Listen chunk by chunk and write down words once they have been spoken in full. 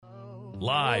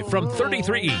Live from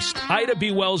 33 East, Ida B.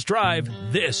 Wells Drive,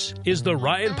 this is The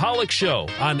Ryan Pollock Show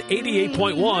on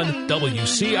 88.1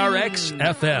 WCRX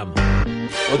FM.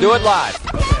 We'll do it live.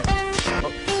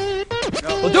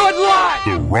 We'll do it live.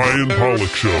 The Ryan Pollock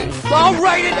Show. I'll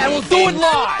write it and we'll do it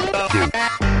live. The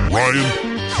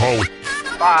Ryan Pollock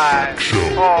 5, Show.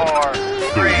 4,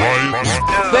 The 3, Ryan 2,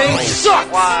 Things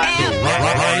suck. 1. The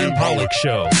Ryan Pollock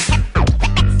Show.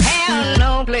 Have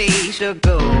no place to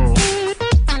go.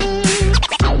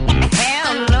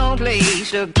 Have no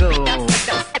place to go.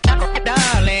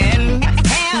 Darling,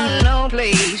 have no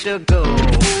place to go.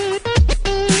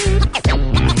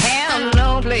 Have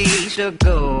no place to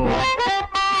go.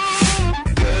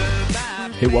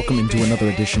 Hey, welcome into another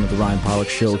edition of the Ryan Pollock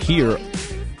Show here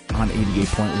on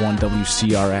 88.1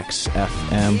 WCRX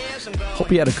FM.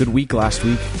 Hope you had a good week last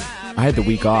week. I had the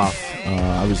week off.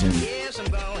 I was in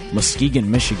Muskegon,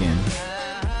 Michigan,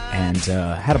 and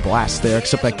had a blast there,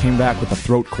 except I came back with a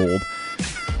throat cold.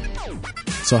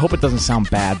 So I hope it doesn't sound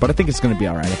bad, but I think it's going to be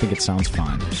all right. I think it sounds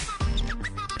fine.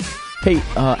 Hey,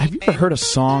 have you ever heard a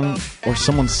song or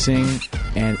someone sing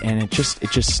and it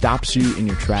just stops you in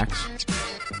your tracks?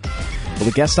 Well,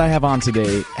 the guest I have on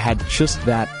today had just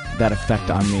that effect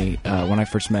on me when I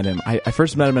first met him. I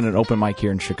first met him at an open mic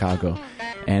here in Chicago,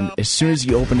 and as soon as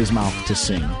he opened his mouth to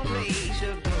sing,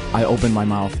 I opened my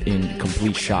mouth in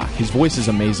complete shock. His voice is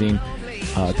amazing.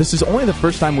 This is only the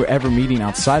first time we're ever meeting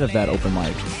outside of that open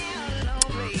mic,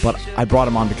 but I brought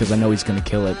him on because I know he's going to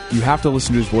kill it. You have to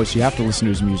listen to his voice, you have to listen to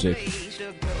his music,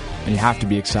 and you have to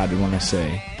be excited when I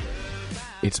say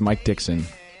it's Mike Dixon,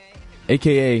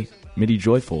 A.K.A.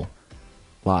 MIDIJoyful,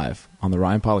 live on the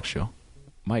Ryan Pollock Show.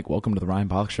 Mike, welcome to the Ryan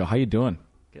Pollock Show. How you doing?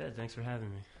 Good, thanks for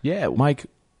having me. Yeah, Mike,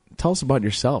 tell us about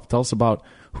yourself. Tell us about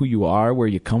who you are, where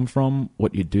you come from,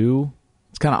 what you do.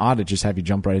 It's kind of odd to just have you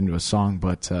jump right into a song,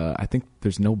 but I think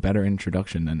there's no better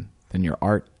introduction than your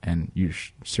art, and you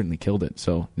certainly killed it.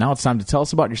 So now it's time to tell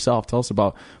us about yourself. Tell us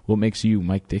about what makes you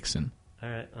Mike Dixon. All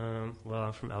right, well,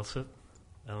 I'm from Elsip,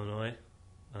 Illinois.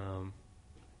 And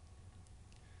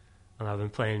I've been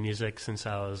playing music since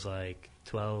I was like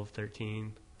 12,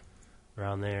 13,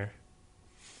 around there.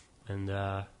 And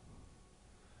I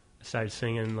started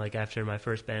singing like after my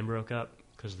first band broke up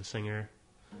because the singer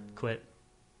quit.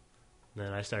 And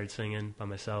then I started singing by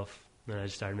myself. Then I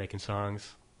just started making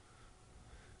songs.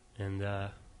 And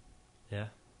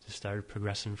just started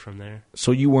progressing from there.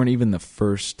 So you weren't even like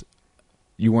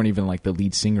the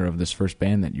lead singer of this first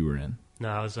band that you were in? No,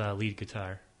 I was lead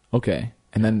guitar. Okay.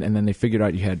 And then they figured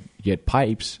out you had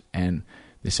pipes, and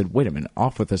they said, "Wait a minute,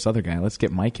 off with this other guy. Let's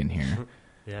get Mike in here."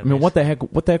 Yeah, I mean, what the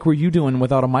heck were you doing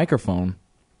without a microphone?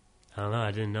 I don't know.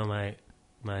 I didn't know my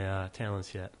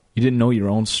talents yet. You didn't know your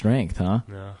own strength, huh?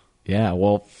 No. Yeah.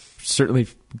 Well, certainly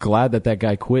glad that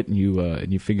guy quit and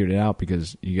you figured it out,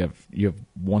 because you have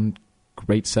one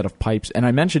great set of pipes. And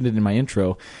I mentioned it in my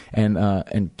intro.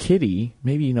 And Kitty,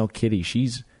 maybe you know Kitty.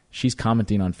 She's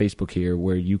commenting on Facebook here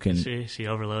where you can. Is she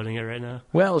overloading it right now?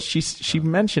 Well, she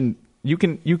mentioned you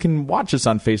can watch us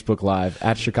on Facebook Live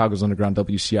at Chicago's Underground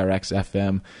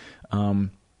WCRX FM.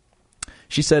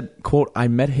 She said, quote, I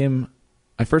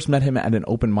first met him at an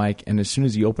open mic, and as soon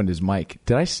as he opened his mic,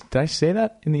 did I say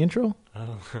that in the intro? I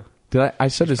don't know. Did I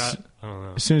said I don't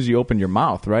know. As soon as you opened your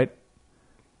mouth, right?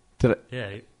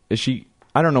 Yeah. Is she?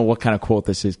 I don't know what kind of quote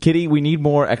this is. Kitty, we need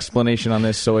more explanation on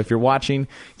this. So if you're watching,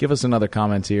 give us another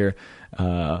comment here.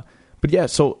 But yeah,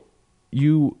 so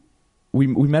we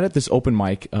met at this open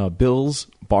mic, Bill's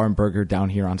Bar and Burger down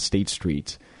here on State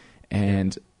Street,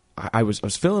 and I was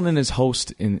filling in as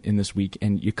host in this week,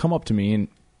 and you come up to me and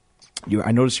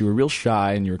I noticed you were real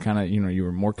shy, and you were kind of you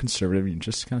were more conservative. You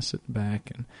just kind of sitting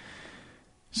back and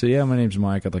so yeah, my name's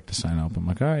Mike. I'd like to sign up. I'm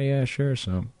like, all right, yeah, sure.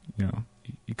 So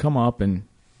you come up and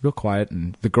real quiet,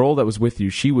 and the girl that was with you,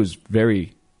 she was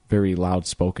very, very loud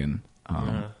spoken.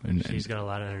 And she's got a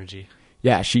lot of energy.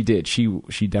 Yeah, she did.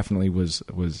 She definitely was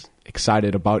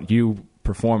excited about you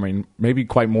performing, maybe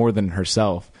quite more than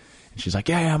herself. And she's like,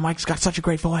 yeah, Mike's got such a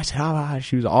great voice.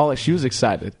 She was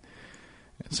excited.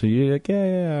 And so you're like,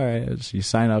 yeah, all right. So you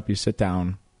sign up, you sit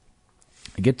down.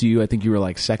 I get to you. I think you were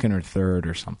like second or third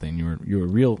or something. You were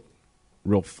real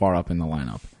far up in the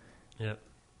lineup. Yep.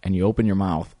 And you open your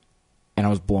mouth, and I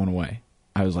was blown away.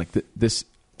 I was like, this.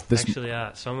 Actually,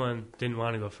 someone didn't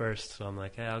want to go first, so I'm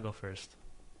like, hey, I'll go first.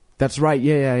 That's right.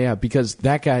 Yeah. Because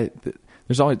that guy,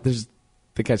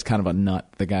 the guy's kind of a nut.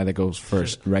 The guy that goes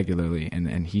first regularly,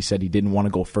 and he said he didn't want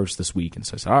to go first this week, and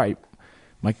so I said, all right,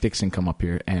 Mike Dixon, come up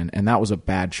here, and that was a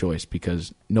bad choice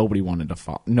because nobody wanted to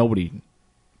follow. Nobody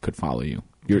could follow you.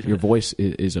 Your voice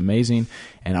is amazing,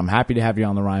 and I'm happy to have you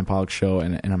on the Ryan Pollock Show,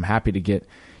 and I'm happy to get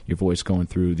your voice going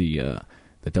through the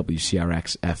the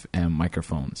WCRX FM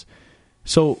microphones.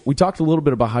 So we talked a little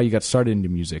bit about how you got started into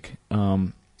music.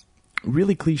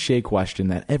 Really cliche question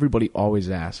that everybody always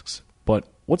asks, but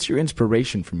what's your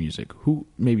inspiration for music? Who,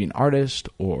 maybe an artist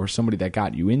or somebody that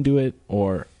got you into it,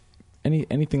 or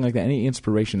anything like that? Any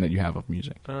inspiration that you have of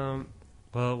music? Well,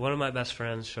 one of my best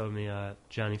friends showed me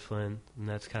Johnny Flynn, and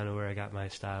that's kind of where I got my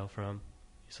style from.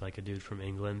 He's like a dude from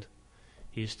England.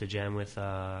 He used to jam with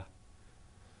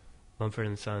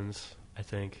Mumford & Sons, I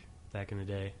think, back in the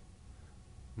day.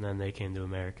 And then they came to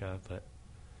America, but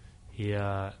he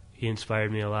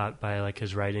inspired me a lot by like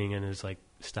his writing and his like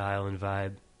style and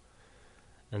vibe.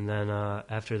 And then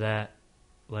after that,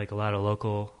 like a lot of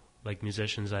local like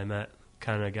musicians I met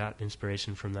kind of got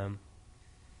inspiration from them,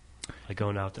 like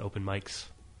going out to open mics.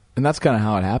 And that's kind of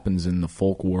how it happens in the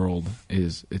folk world.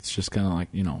 Is it's just kind of like,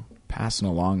 you know, passing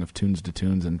along of tunes to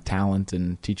tunes and talent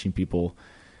and teaching people.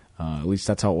 At least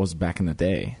that's how it was back in the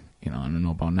day. You know, I don't know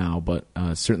about now, but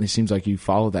it certainly seems like you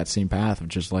follow that same path of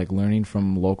just like learning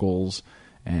from locals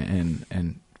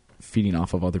and feeding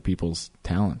off of other people's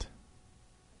talent.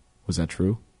 Was that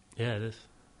true? Yeah, it is.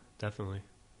 Definitely.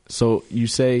 So you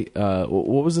say,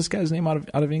 what was this guy's name out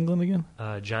of England again?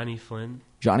 Johnny Flynn.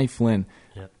 Johnny Flynn.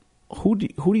 Yep. Who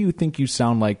do you think you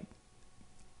sound like?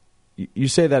 You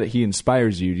say that he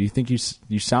inspires you. Do you think you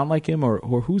sound like him,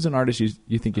 or who's an artist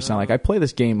you think you sound like? I play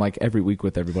this game like every week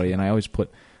with everybody, and I always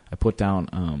put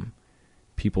down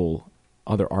people,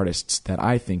 other artists that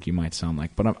I think you might sound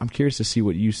like. But I'm curious to see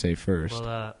what you say first.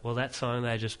 Well, that song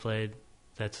that I just played,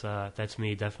 that's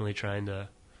me definitely trying to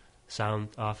sound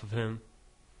off of him,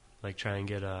 like try and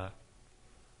get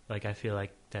like I feel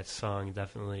like that song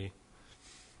definitely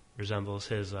resembles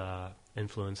his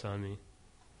influence on me.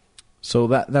 So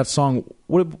that song,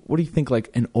 what do you think,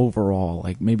 like an overall,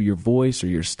 like maybe your voice or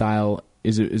your style,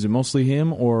 is it mostly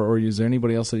him, or is there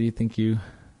anybody else that you think you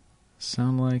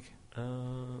sound like?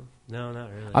 No, not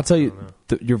really. I'll tell you,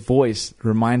 your voice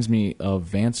reminds me of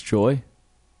Vance Joy.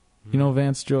 You know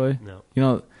Vance Joy? No. You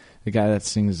know the guy that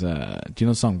sings, do you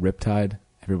know the song Riptide?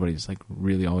 Everybody's like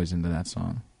really always into that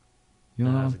song. You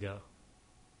know how's that? it go?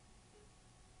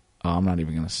 Oh, I'm not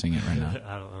even going to sing it right now.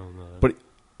 I don't know. But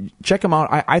check him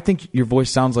out. I think your voice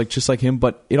sounds like just like him,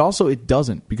 but it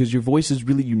doesn't, because your voice is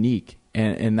really unique.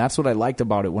 And that's what I liked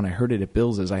about it when I heard it at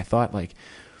Bill's, is I thought, like,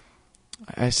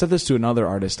 I said this to another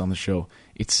artist on the show,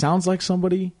 it sounds like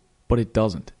somebody, but it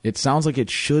doesn't. It sounds like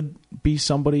it should be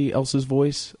somebody else's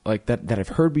voice, like that I've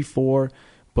heard before,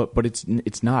 but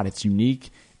it's not. It's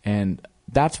unique, and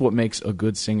that's what makes a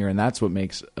good singer, and that's what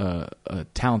makes a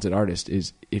talented artist,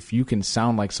 is if you can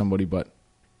sound like somebody, but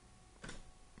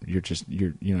you're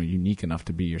unique enough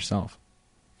to be yourself.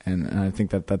 And I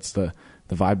think that's the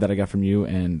vibe that I got from you,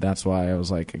 and that's why I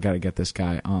was like, I got to get this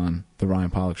guy on the Ryan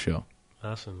Pollock Show.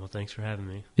 Awesome. Well, thanks for having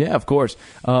me. Yeah, of course.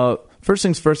 First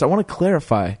things first, I want to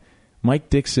clarify,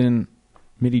 Mike Dixon,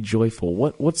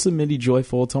 MIDIJoyful. What's the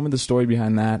MIDIJoyful? Tell me the story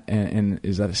behind that, and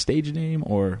is that a stage name,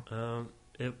 or?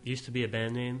 It used to be a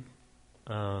band name.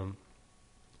 I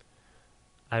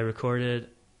recorded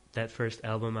that first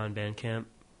album on Bandcamp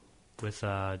with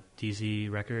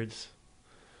DZ Records,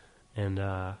 and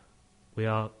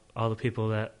all the people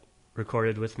that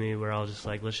recorded with me were all just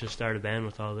like, let's just start a band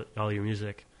with all your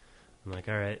music. I'm like,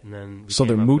 all right, and then so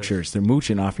they're moochers. They're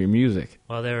mooching off your music.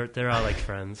 Well, they're all like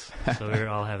friends, so we were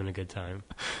all having a good time.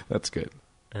 That's good.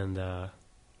 And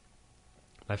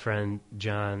my friend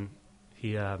John,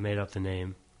 he made up the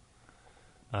name.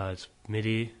 It's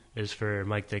MIDI is for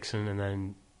Mike Dixon, and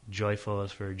then Joyful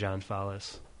is for John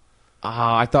Follis.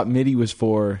 I thought MIDI was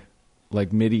for,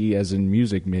 like, MIDI as in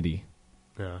music MIDI.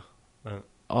 No.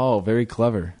 Oh, very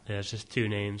clever. Yeah, it's just two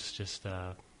names just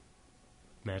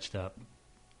matched up.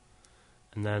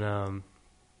 And then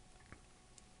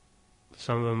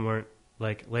some of them weren't,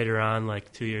 like, later on,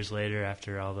 like 2 years later,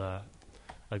 after all the,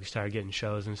 like, we started getting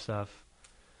shows and stuff,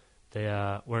 they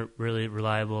weren't really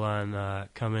reliable on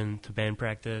coming to band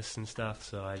practice and stuff,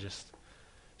 so I just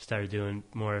started doing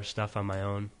more stuff on my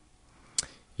own.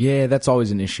 Yeah, that's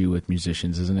always an issue with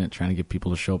musicians, isn't it? Trying to get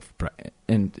people to show up.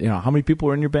 And, you know, how many people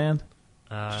were in your band?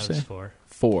 It was 4.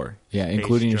 4, yeah, Bass,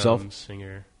 including yourself? drums,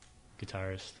 singer,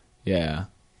 guitarist. Yeah,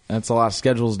 that's a lot of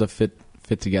schedules to fit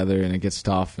together, and it gets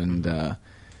tough. And at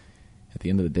the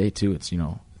end of the day, too, it's, you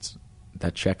know,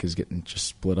 that check is getting just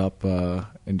split up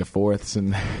into fourths,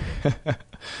 and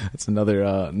it's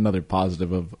another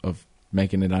positive of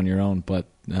making it on your own. But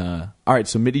all right,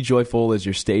 so MIDIJoyful is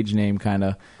your stage name, kind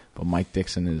of, but Mike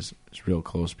Dixon is real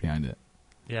close behind it.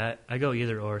 Yeah, I go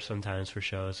either or sometimes for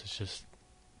shows. It's just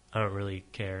I don't really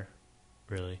care,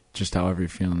 really. Just however you're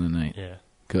feeling the night. Yeah.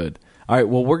 Good. All right,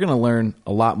 well, we're going to learn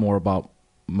a lot more about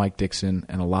Mike Dixon,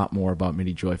 and a lot more about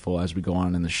MIDIJoyful as we go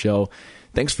on in the show.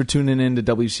 Thanks for tuning in to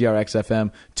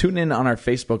WCRX-FM. Tune in on our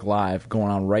Facebook Live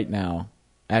going on right now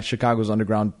at Chicago's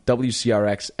Underground,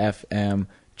 WCRX-FM.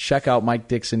 Check out Mike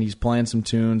Dixon. He's playing some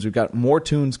tunes. We've got more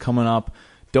tunes coming up.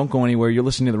 Don't go anywhere. You're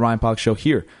listening to The Ryan Pollock Show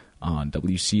here on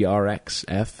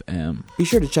WCRX-FM. Be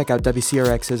sure to check out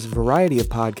WCRX's variety of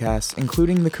podcasts,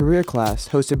 including The Career Class,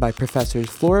 hosted by Professors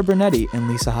Flora Bernetti and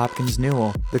Lisa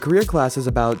Hopkins-Newell. The Career Class is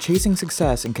about chasing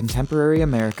success in contemporary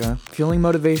America, fueling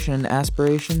motivation and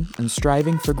aspiration, and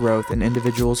striving for growth in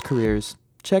individuals' careers.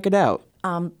 Check it out.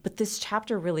 But this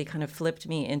chapter really kind of flipped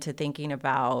me into thinking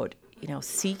about,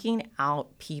 seeking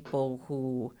out people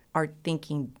who are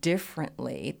thinking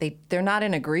differently. They're not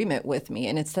in agreement with me.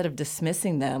 And instead of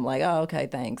dismissing them like, oh, okay,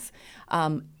 thanks,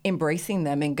 embracing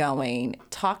them and going,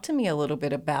 talk to me a little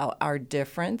bit about our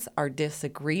difference, our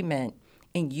disagreement,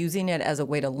 and using it as a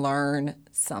way to learn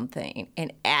something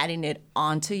and adding it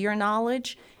onto your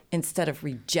knowledge instead of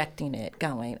rejecting it,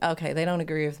 going, okay, they don't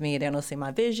agree with me, they don't see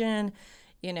my vision,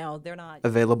 they're not.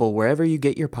 Available wherever you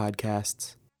get your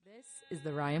podcasts. This is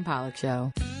The Ryan Pollock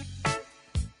Show.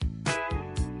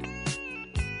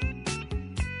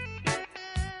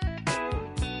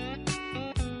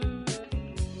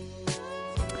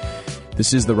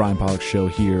 This is the Ryan Pollock Show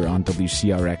here on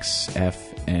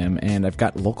WCRX-FM, and I've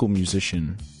got local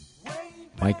musician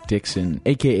Mike Dixon,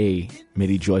 A.K.A.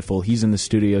 MIDIJoyful. He's in the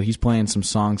studio. He's playing some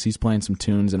songs. He's playing some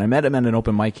tunes, and I met him at an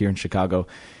open mic here in Chicago,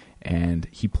 and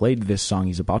he played this song.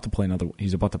 He's about to play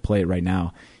it right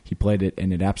now. He played it,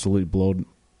 and it absolutely blew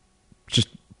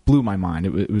my mind.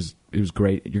 It was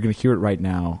great. You're going to hear it right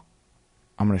now.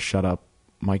 I'm going to shut up.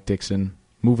 Mike Dixon,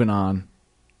 moving on.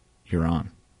 You're on.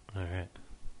 All right.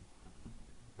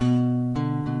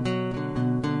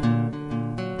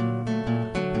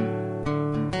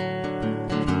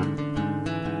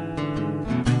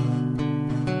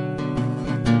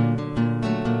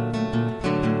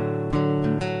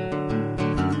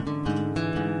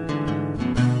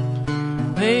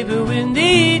 Maybe we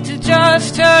need to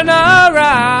just turn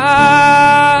around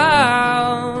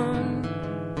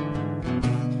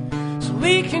so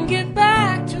we can get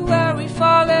back to where we're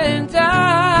falling down.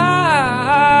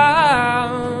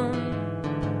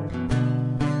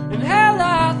 And hell,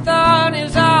 I thought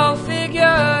is all figured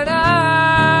out.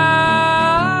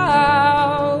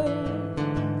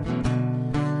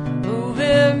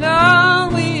 Moving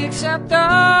on, we accept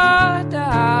our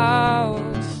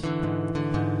doubts.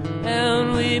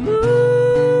 And we moving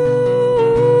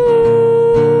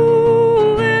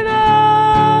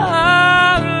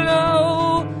on,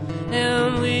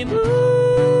 and we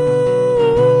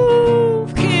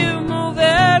keep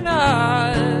moving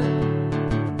on.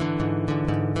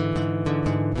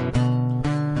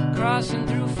 Crossing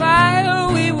through fire,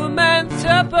 we were meant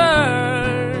to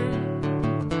burn.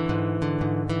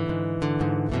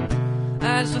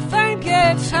 As the flame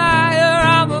gets higher,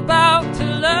 I'm about to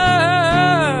learn.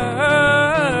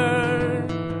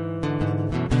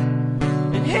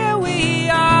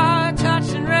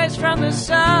 From the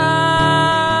sun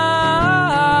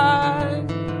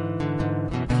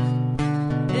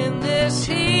in this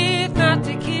heat, not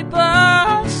to keep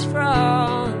us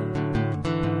from,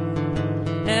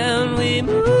 and we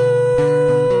moving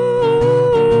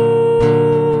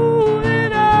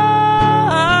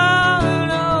on,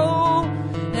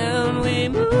 and we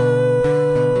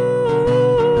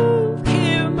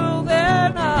keep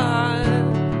moving on,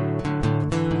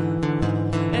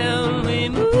 and we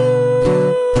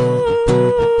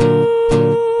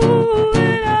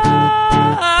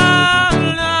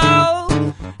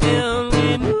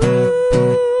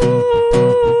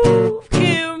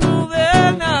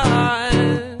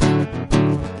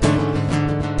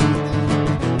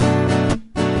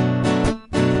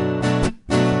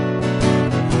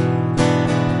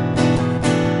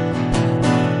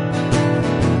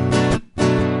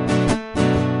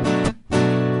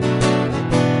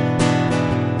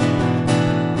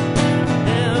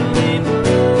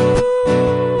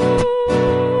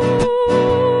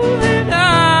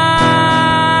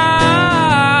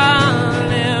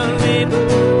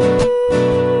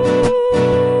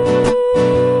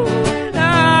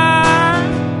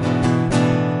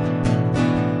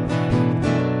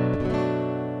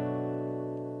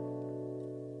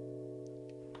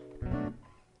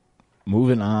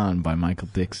Moving On by Michael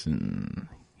Dixon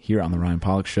here on the Ryan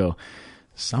Pollock Show.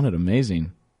 Sounded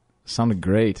amazing. Sounded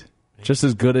great. Just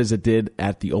as good as it did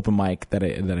at the open mic that I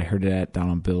heard it at down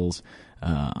on Bill's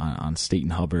on State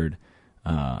and Hubbard.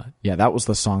 Yeah, that was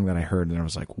the song that I heard, and I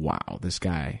was like, wow, this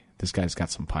guy's got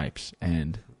some pipes.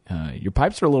 And Your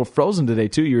pipes are a little frozen today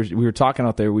too. We were talking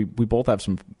out there. We both have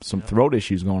some throat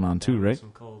issues going on too, right?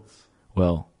 Some colds.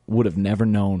 Well, would have never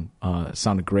known. It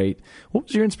sounded great. What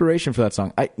was your inspiration for that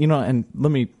song? And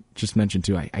let me just mention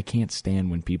too. I can't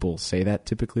stand when people say that.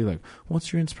 Typically, like,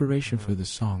 "What's your inspiration for this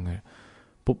song?"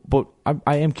 But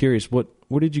I am curious.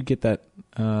 Where did you get that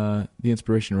the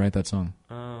inspiration to write that song?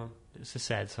 It's a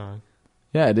sad song.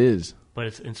 Yeah, it is. But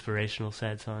it's an inspirational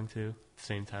sad song too. At the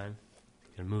same time,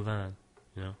 you gotta move on.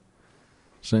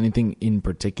 So anything in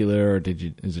particular, or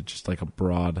is it just like a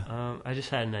broad? I just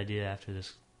had an idea after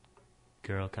this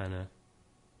girl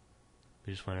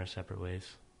we just went our separate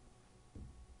ways.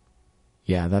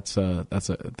 Yeah, that's a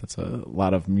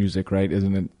lot of music, right?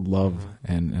 Isn't it? Love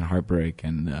and heartbreak,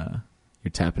 and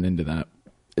you're tapping into that.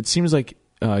 It seems like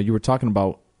you were talking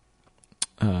about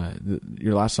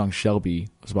your last song, Shelby,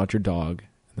 was about your dog.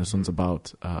 And this one's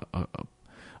about a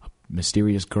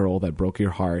mysterious girl that broke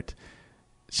your heart.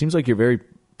 It seems like you're very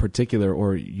particular,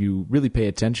 or you really pay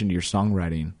attention to your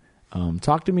songwriting.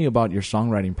 Talk to me about your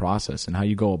songwriting process and how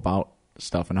you go about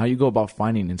stuff, and how you go about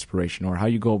finding inspiration, or how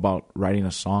you go about writing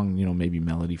a song. Maybe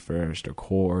melody first, or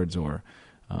chords, or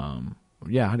how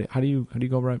do you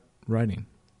go about writing?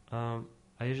 I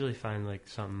usually find like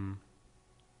something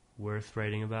worth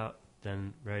writing about,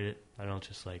 then write it. I don't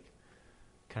just like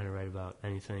kind of write about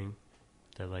anything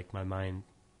that like my mind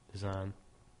is on.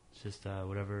 It's just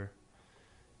whatever.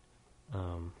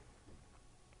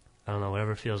 I don't know,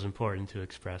 whatever feels important to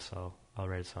express, I'll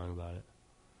write a song about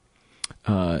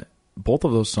it. Both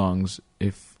of those songs,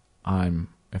 if I'm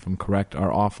correct,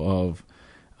 are off of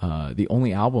the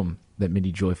only album that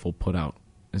MIDIJoyful put out.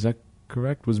 Is that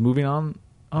correct? Was Moving On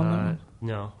that one?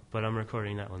 No, but I'm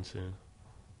recording that one soon.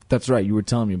 That's right. You were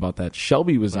telling me about that.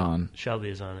 Shelby was on. Shelby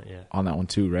is on it, yeah. On that one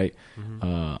too, right? Mm-hmm.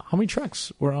 How many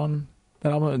tracks were on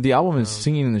that album? The album is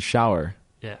Singing in the Shower.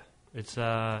 Yeah, it's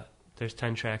there's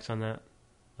 10 tracks on that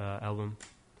album.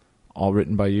 All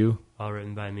written by you? All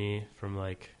written by me from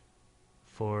like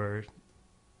 4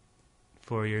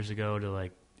 years ago to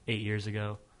like 8 years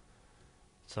ago.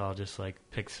 So I'll just like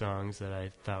pick songs that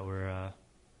I thought were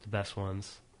the best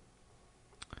ones.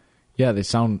 Yeah, they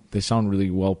sound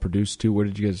really well produced too.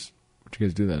 Where'd you guys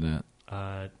do that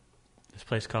at? This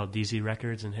place called DZ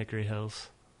Records in Hickory Hills.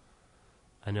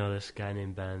 I know this guy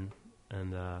named Ben,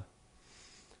 and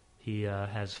he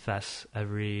has fests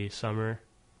every summer.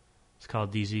 It's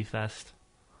called DZ Fest,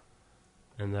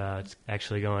 and it's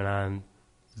actually going on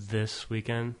this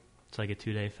weekend. It's like a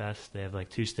 2-day fest. They have like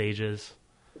 2 stages,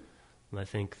 and I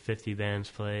think 50 bands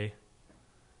play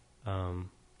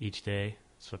each day,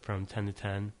 so from 10 to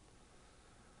 10.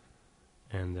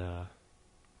 And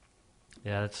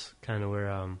that's kind of where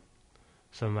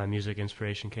some of my music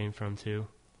inspiration came from too,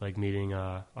 like meeting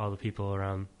all the people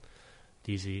around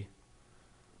DZ.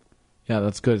 Yeah,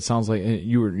 that's good. It sounds like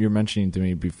you're mentioning to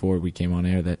me before we came on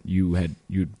air that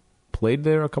you'd played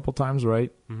there a couple times,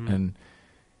 right? Mm-hmm. And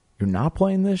you're not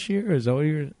playing this year? Is that what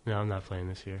you're? No, I'm not playing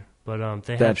this year. But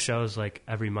they have shows like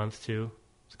every month too.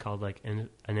 It's called like an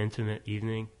intimate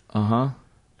evening. Uh-huh.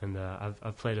 And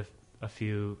I've played a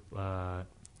few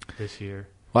this year.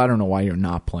 Well, I don't know why you're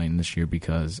not playing this year,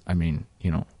 because I mean,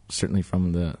 certainly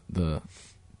from the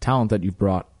talent that you've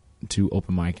brought to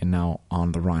open mic and now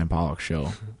on the Ryan Pollock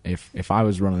show. If I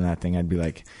was running that thing, I'd be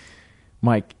like,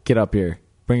 Mike, get up here,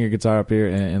 bring your guitar up here,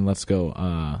 and let's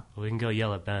go. We can go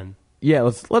yell at Ben. Yeah,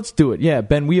 let's do it. Yeah,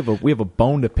 Ben, we have a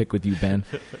bone to pick with you, Ben.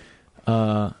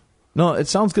 No, it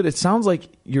sounds good. It sounds like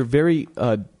you're very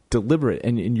deliberate,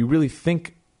 and you really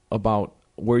think about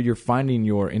where you're finding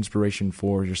your inspiration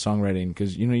for your songwriting,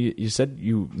 because you said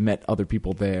you met other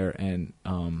people there, and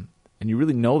you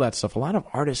really know that stuff. A lot of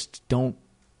artists don't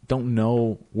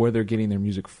know where they're getting their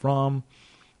music from,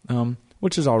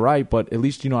 which is all right, but at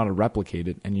least you know how to replicate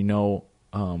it, and you know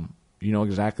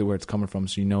exactly where it's coming from,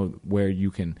 so you know where you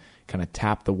can kind of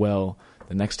tap the well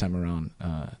the next time around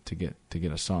to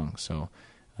get a song. So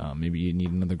maybe you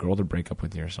need another girl to break up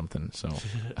with you or something. So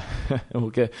we'll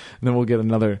get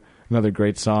another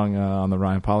great song on the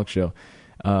Ryan Pollock show.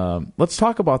 Let's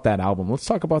talk about that album. Let's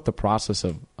talk about the process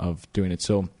of doing it.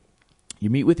 So you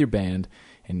meet with your band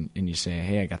and you say,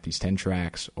 hey, I got these 10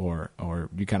 tracks, or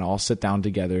you kind of all sit down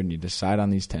together and you decide on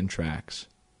these 10 tracks.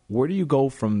 Where do you go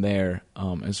from there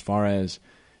as far as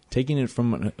taking it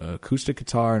from an acoustic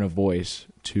guitar and a voice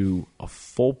to a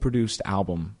full produced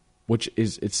album, which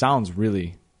it sounds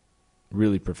really,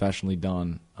 really professionally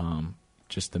done.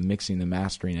 Just the mixing, the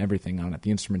mastering, everything on it,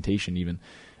 the instrumentation even.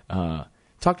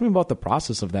 Talk to me about the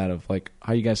process of that, of like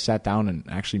how you guys sat down and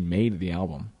actually made the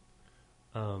album.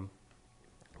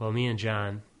 Well, me and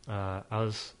John, I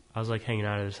was like hanging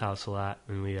out at his house a lot,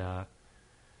 and we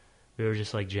we were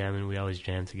just like jamming. We always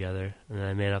jam together. And then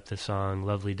I made up this song,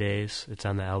 Lovely Days. It's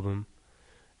on the album.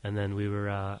 And then we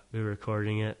were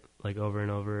recording it like over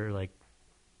and over, like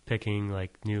picking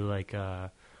like new like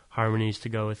harmonies to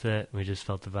go with it. We just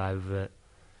felt the vibe of it.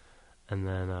 And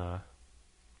then I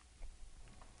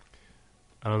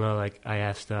don't know, like I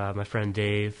asked my friend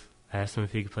Dave, I asked him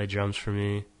if he could play drums for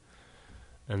me.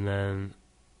 And then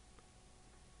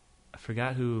I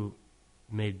forgot who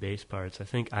made bass parts. I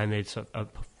think I made a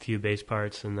few bass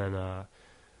parts, and then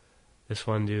this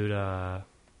one dude, what's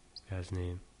the guy's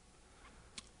name?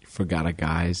 You forgot a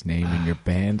guy's name in your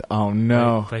band? Oh,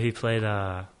 no. But he played...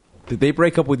 Did they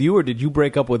break up with you, or did you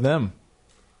break up with them?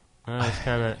 It's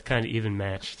kind of even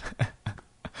matched,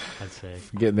 I'd say.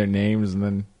 Getting their names and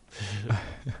then...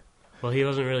 Well, he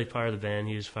wasn't really part of the band.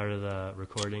 He was part of the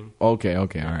recording. Okay, all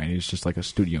right. He's just like a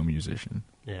studio musician.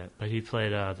 Yeah, but he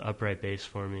played the upright bass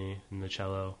for me and the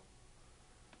cello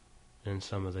and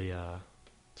some of the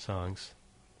songs.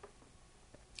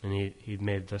 And he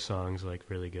made the songs like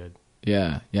really good.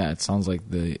 Yeah. It sounds like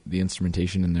the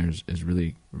instrumentation in there is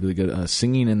really, really good.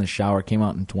 Singing in the Shower came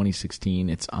out in 2016.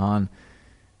 It's on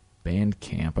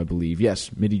Bandcamp, I believe. Yes,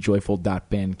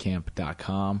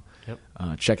 MIDIJoyful.bandcamp.com. Yep.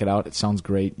 Check it out. It sounds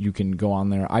great. You can go on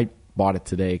there. I bought it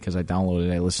today because I downloaded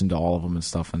it. I listened to all of them and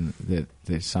stuff, and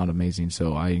they sound amazing.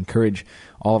 So I encourage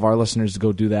all of our listeners to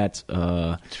go do that.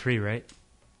 It's free, right?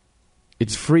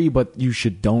 It's free, but you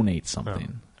should donate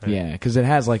something. Oh, right. Yeah, because it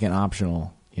has like an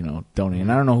optional, donate.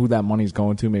 And I don't know who that money's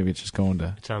going to. Maybe it's just going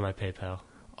to... It's on my PayPal.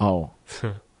 Oh.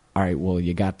 All right, well,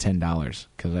 you got $10.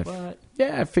 What?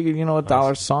 Yeah, I figured,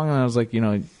 $1 song, and I was like,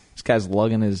 this guy's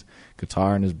lugging his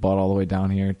guitar and his butt all the way down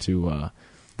here to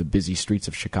the busy streets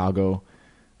of Chicago.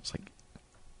 It's like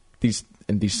these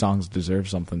songs deserve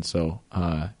something. So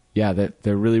they're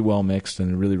really well mixed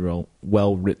and really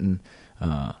well written.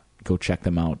 Go check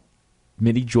them out.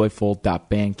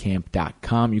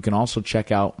 MIDIJoyful.bandcamp.com. You can also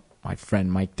check out my friend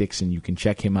Mike Dixon. You can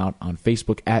check him out on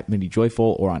Facebook at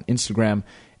MIDIJoyful or on Instagram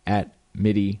at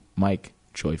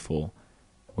MIDIJoyful,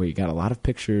 where you got a lot of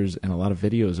pictures and a lot of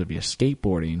videos of you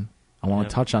skateboarding. I want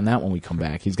to touch on that when we come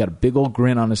back. He's got a big old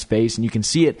grin on his face, and you can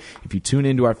see it if you tune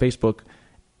into our Facebook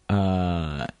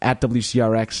at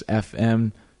WCRX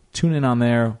FM. Tune in on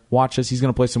there. Watch us. He's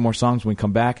going to play some more songs when we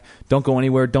come back. Don't go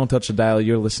anywhere. Don't touch the dial.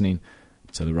 You're listening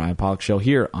to The Ryan Pollock Show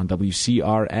here on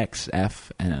WCRX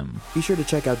FM. Be sure to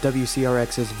check out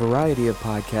WCRX's variety of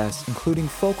podcasts, including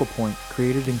Focal Point,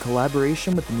 created in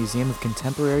collaboration with the Museum of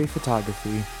Contemporary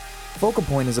Photography. Focal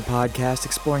Point is a podcast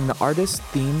exploring the artists,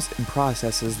 themes, and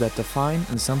processes that define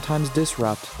and sometimes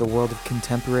disrupt the world of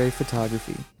contemporary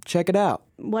photography. Check it out.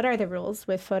 What are the rules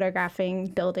with photographing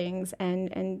buildings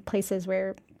and places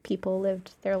where people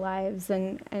lived their lives,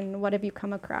 and what have you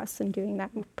come across in doing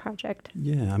that project?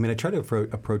 Yeah, I mean, I try to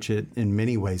approach it in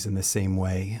many ways in the same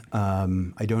way.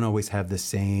 I don't always have the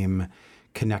same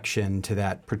connection to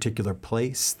that particular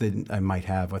place that I might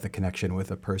have with a connection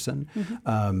with a person.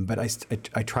 Mm-hmm. But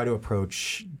I try to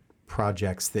approach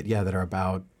projects that are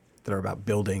about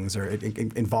buildings or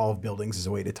involve buildings as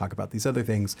a way to talk about these other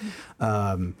things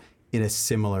in a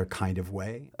similar kind of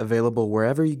way. Available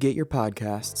wherever you get your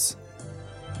podcasts.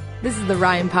 This is the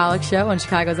Ryan Pollock Show on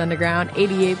Chicago's Underground,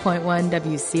 88.1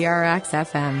 WCRX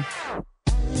FM.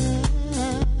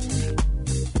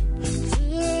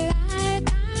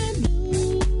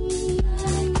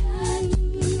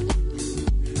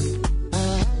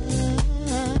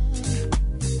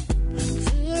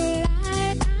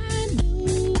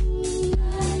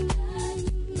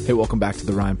 Hey, welcome back to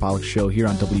the Ryan Pollock Show here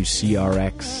on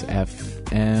WCRX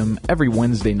FM every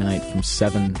Wednesday night from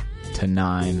 7 to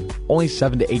 9. Only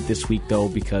 7 to 8 this week, though,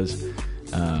 because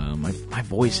my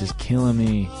voice is killing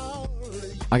me.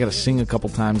 I got to sing a couple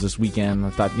times this weekend.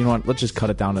 I thought, you know what, let's just cut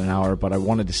it down to an hour, but I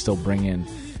wanted to still bring in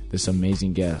this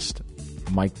amazing guest,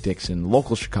 Mike Dixon,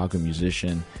 local Chicago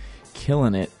musician,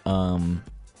 killing it on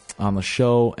the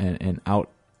show and out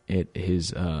at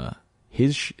his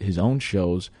own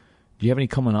shows. Do you have any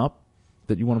coming up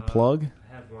that you want to plug?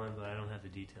 I have one, but I don't have the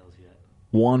details yet.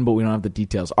 One, but we don't have the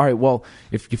details. All right, well,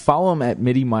 if you follow him at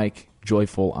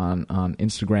MIDIJoyful on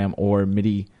Instagram or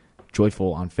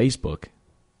MIDIJoyful on Facebook,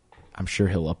 I'm sure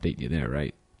he'll update you there,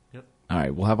 right? Yep. All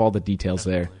right, we'll have all the details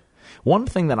there. One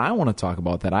thing that I want to talk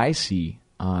about that I see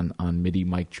on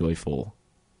MIDIJoyful,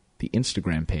 the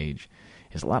Instagram page,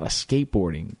 is a lot of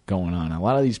skateboarding going on. A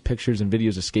lot of these pictures and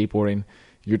videos of skateboarding.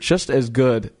 You're just as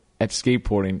good at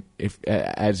skateboarding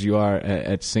as you are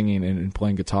at singing and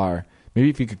playing guitar. Maybe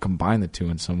if you could combine the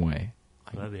two in some way.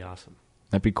 That'd be awesome.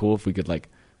 That'd be cool if we could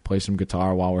play some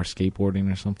guitar while we're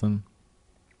skateboarding or something.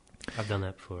 I've done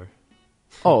that before.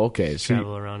 Oh, okay. So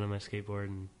travel around on my skateboard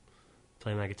and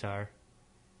play my guitar.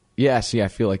 Yeah, see, I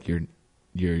feel like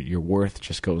your worth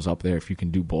just goes up there if you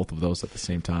can do both of those at the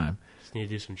same time. Just need to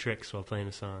do some tricks while playing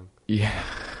a song. Yeah.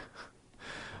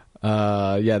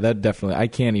 Yeah, that definitely. I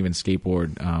can't even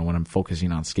skateboard when I'm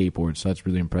focusing on skateboard, so that's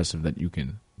really impressive that you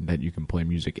can play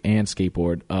music and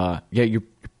skateboard. Yeah, you're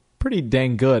pretty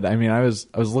dang good. I mean, I was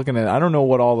looking at. I don't know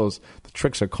what all the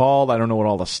tricks are called. I don't know what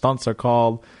all the stunts are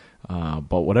called.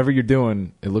 But whatever you're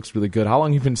doing, it looks really good. How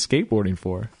long have you been skateboarding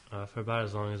for? For about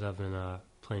as long as I've been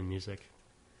playing music.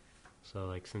 So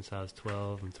like since I was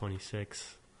 12, I'm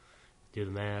 26. Do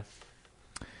the math.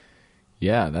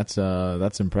 Yeah,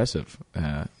 that's impressive.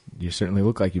 You certainly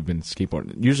look like you've been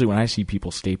skateboarding. Usually when I see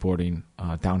people skateboarding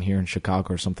down here in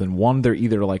Chicago or something, one, they're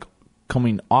either like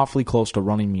coming awfully close to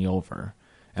running me over.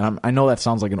 And I know that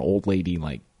sounds like an old lady,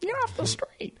 like, get off the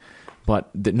street.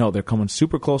 But no, they're coming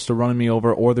super close to running me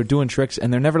over, or they're doing tricks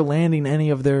and they're never landing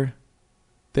any of their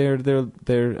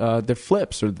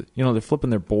flips, or they're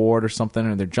flipping their board or something,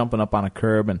 or they're jumping up on a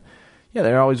curb, and yeah,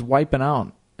 they're always wiping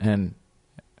out. And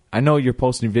I know you're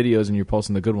posting videos and you're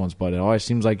posting the good ones, but it always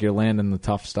seems like you're landing the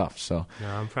tough stuff. So no,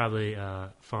 I'm probably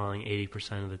falling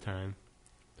 80% of the time.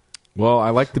 Well, I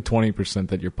like the 20%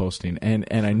 that you're posting, and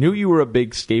I knew you were a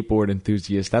big skateboard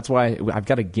enthusiast. That's why I've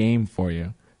got a game for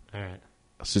you. All right.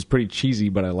 This is pretty cheesy,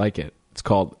 but I like it. It's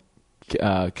called,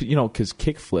 because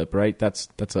kickflip, right? That's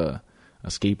a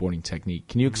skateboarding technique.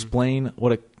 Can you explain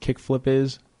what a kickflip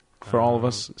is for all of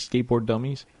us skateboard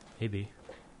dummies? Maybe.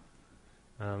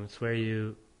 It's where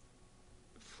you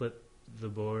flip the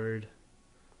board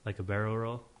like a barrel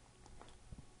roll.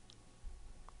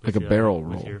 Like a barrel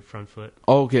roll. With your front foot.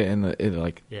 Oh, okay, and it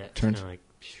like turns. Like,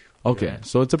 okay, yeah.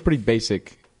 So it's a pretty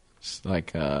basic trick,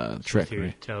 with your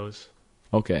right? toes.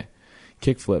 Okay,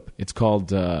 kickflip. It's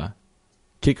called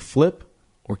kickflip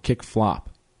or kickflop,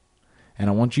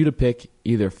 and I want you to pick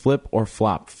either flip or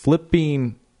flop. Flip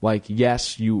being like,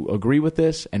 yes, you agree with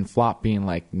this, and flop being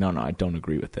like, no, I don't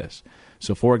agree with this.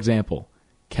 So, for example,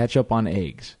 ketchup on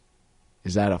eggs.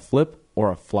 Is that a flip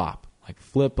or a flop? Like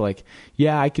flip, like,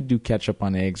 yeah, I could do ketchup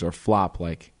on eggs, or flop,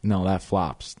 like, no, that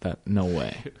flops. That no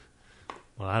way.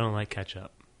 Well, I don't like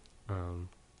ketchup. All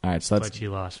right, so but you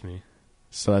lost me.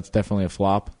 So that's definitely a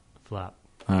flop? Flop.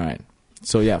 All right.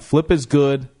 So, yeah, flip is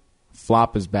good,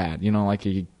 flop is bad. Like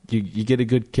you get a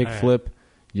good kick flip,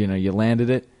 you landed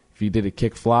it. If you did a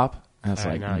kick flop, that's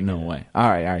all right, like, no way. All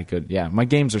right, good. Yeah, my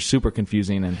games are super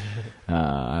confusing, and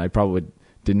I probably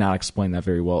did not explain that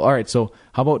very well. All right, so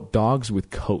how about dogs with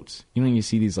coats? You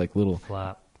see these like little...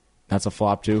 Flop. That's a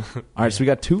flop too? All right, so we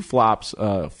got two flops.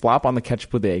 Flop on the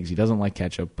ketchup with eggs. He doesn't like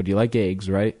ketchup, but you like eggs,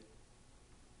 right?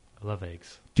 I love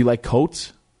eggs. Do you like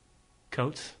coats?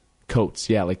 Coats? Coats,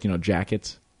 yeah, like,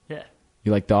 jackets. Yeah.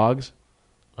 You like dogs?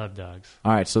 Love dogs.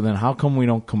 All right, so then how come we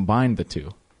don't combine the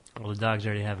two? Well, the dogs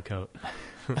already have a coat.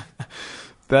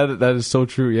 That is so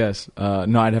true, yes.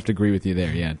 No, I'd have to agree with you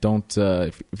there, yeah. Don't,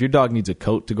 if your dog needs a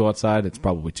coat to go outside, it's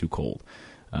probably too cold.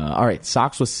 All right,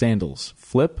 socks with sandals.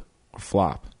 Flip or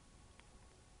flop?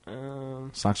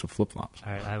 Socks with flip-flops.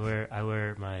 All right, I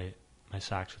wear my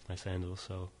socks with my sandals,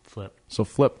 so flip. So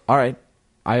flip. All right,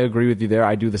 I agree with you there.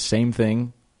 I do the same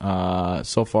thing.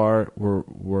 So far,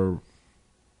 we're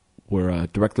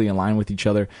directly in line with each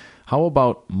other. How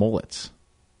about mullets?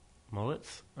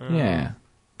 Mullets? Yeah,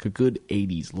 a good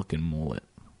 80s looking mullet.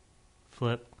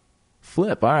 Flip.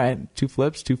 Flip. All right, two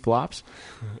flips, two flops.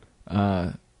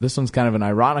 This one's kind of an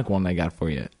ironic one I got for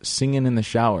you. Singing in the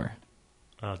shower.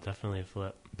 Oh, definitely a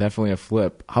flip. Definitely a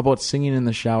flip. How about singing in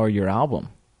the shower your album?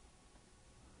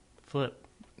 Flip.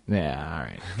 Yeah, all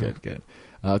right. Good.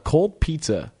 Cold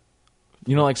pizza.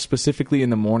 Like specifically in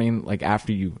the morning, like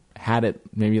after you had it,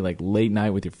 maybe like late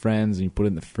night with your friends, and you put it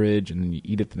in the fridge and then you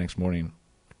eat it the next morning.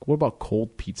 What about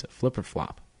cold pizza? Flip or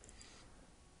flop?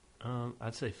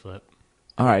 I'd say flip.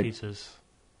 All right. Pizza's,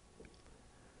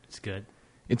 it's good.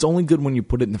 It's only good when you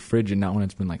put it in the fridge and not when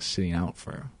it's been like sitting out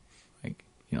for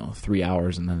 3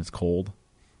 hours and then it's cold.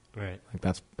 Right. Like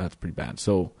that's pretty bad.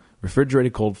 So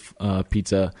refrigerated cold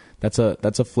pizza, that's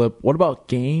a flip. What about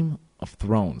Game of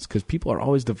Thrones? Because people are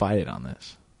always divided on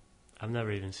this. I've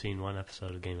never even seen one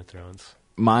episode of Game of Thrones.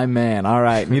 My man. All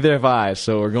right. Neither have I.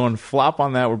 So we're going flop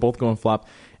on that. We're both going flop.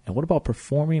 And what about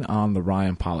performing on the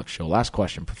Ryan Pollock Show? Last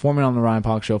question. Performing on the Ryan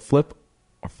Pollock Show, flip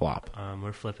or flop?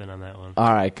 We're flipping on that one.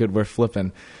 All right. Good. We're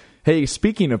flipping. Hey,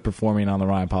 speaking of performing on the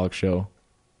Ryan Pollock Show,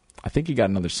 I think you got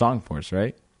another song for us,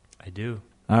 right? I do.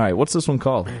 All right. What's this one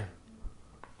called?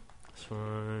 This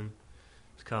one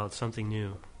is called Something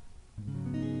New.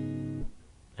 And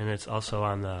it's also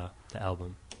on the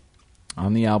album.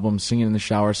 On the album, Singing in the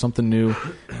Shower, Something New.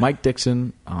 Mike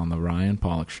Dixon on the Ryan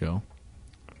Pollock Show.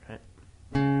 All right.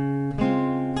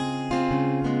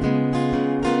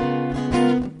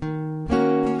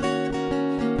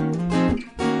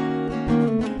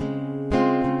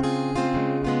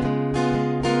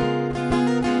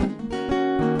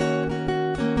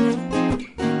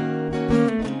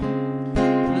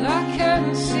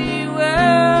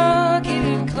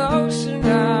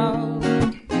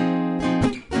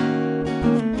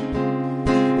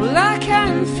 I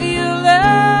can feel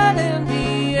it in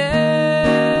the air.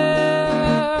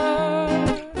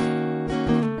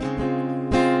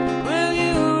 Will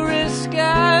you risk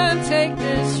and take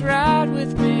this ride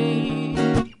with me?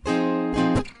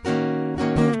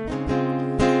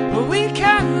 We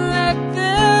can let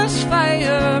this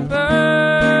fire burn.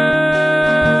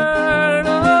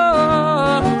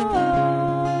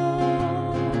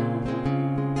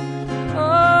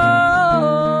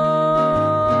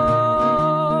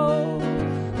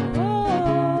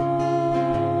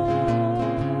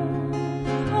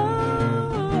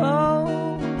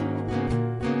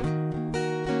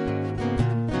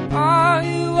 Are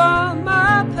you on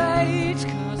my page?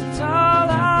 'Cause it's all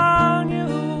on you.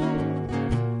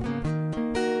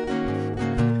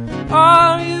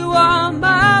 Are you on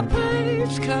my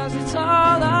page? 'Cause it's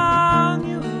all on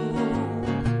you.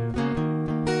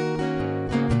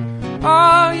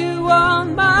 Are you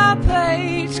on my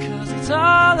page? 'Cause it's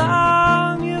all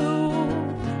on you.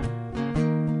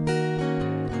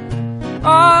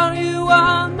 Are you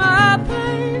on my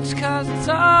page? 'Cause it's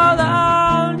all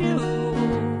on you.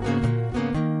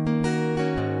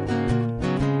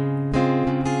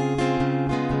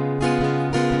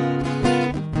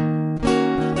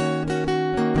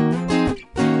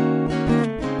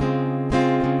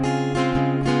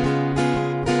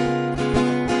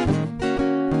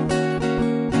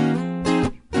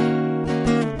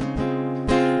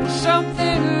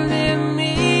 Something in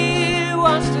me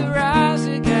wants to rise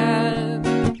again,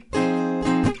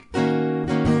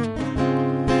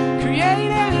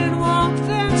 creating warmth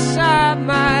inside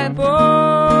my bones.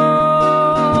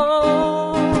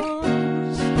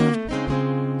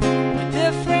 A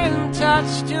different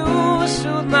touch to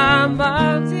soothe my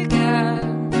mind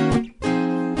again.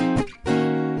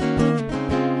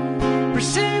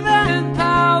 Receiving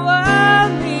power,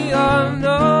 me or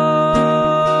no.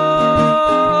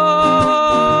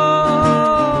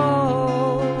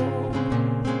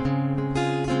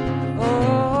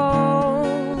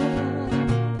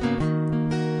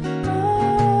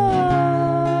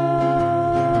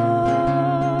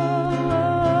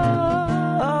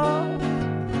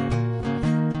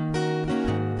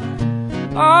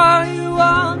 Are you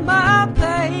on my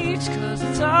page? 'Cause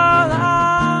it's all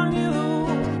on you.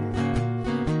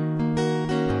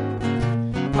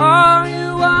 Are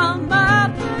you on my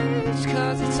page?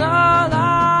 'Cause it's all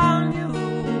on you.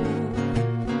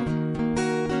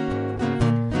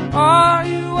 Are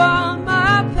you on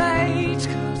my page?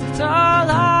 'Cause it's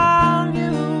all on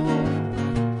you.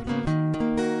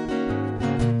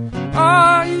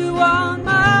 Are you on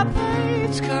my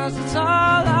page? 'Cause it's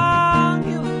all on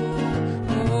you.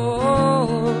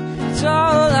 Oh, it's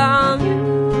all on you.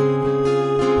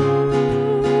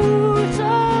 It's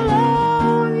all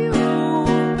on you.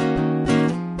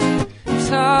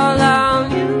 It's all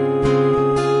on you.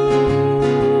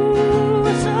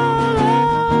 It's all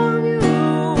on you.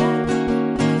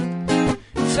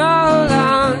 It's all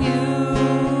on you.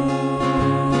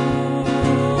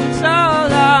 It's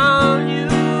all on you.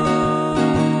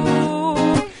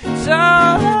 It's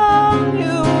all on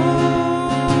you.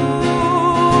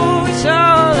 It's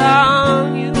all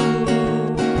on you.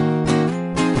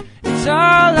 It's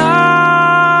all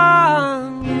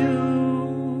on you.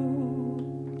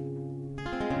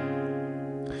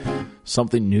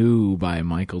 Something New by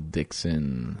Michael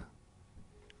Dixon.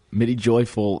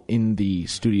 MIDIJoyful in the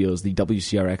studios, the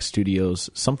WCRX studios.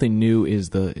 Something New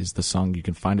is the song. You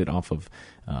can find it off of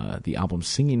the album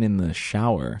Singing in the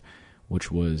Shower,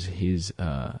 which was his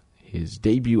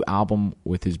debut album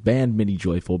with his band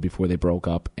MIDIJoyful before they broke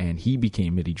up, and he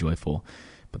became MIDIJoyful.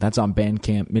 But that's on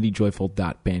Bandcamp,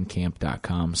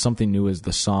 MIDIJoyful.bandcamp.com. Something New is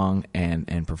the song,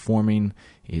 and performing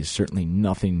is certainly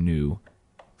nothing new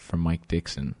from Mike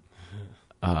Dixon.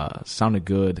 Sounded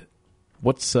good.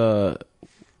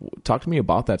 Talk to me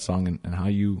about that song and how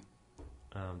you...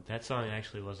 That song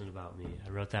actually wasn't about me. I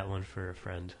wrote that one for a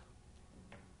friend.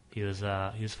 He was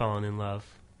falling in love,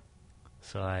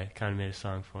 so I kind of made a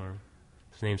song for him.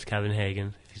 His name's Kevin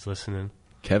Hagen, if he's listening.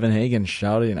 Kevin Hagen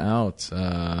shouting out.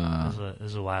 It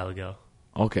was a while ago.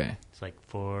 Okay. It's like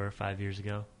 4 or 5 years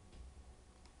ago.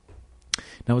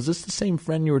 Now, is this the same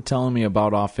friend you were telling me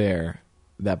about off air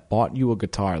that bought you a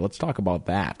guitar? Let's talk about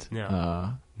that.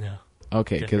 No. No.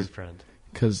 Okay, different friend.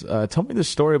 Because tell me the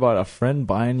story about a friend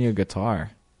buying you a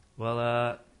guitar.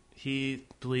 Well, he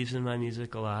believes in my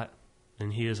music a lot,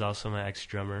 and he is also my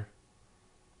ex-drummer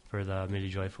for the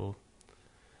MIDIJoyful.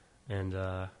 And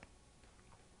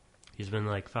he's been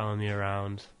like following me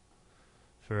around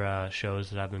for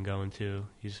shows that I've been going to.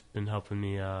 He's been helping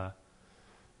me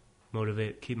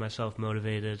keep myself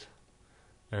motivated,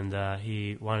 and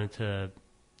he wanted to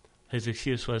his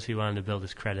excuse was he wanted to build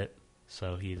his credit,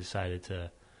 so he decided to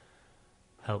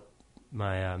help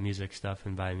my music stuff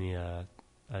and buy me a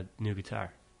new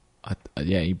guitar.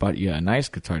 Yeah, he bought you a nice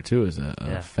guitar too, as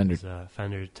a Fender. It's a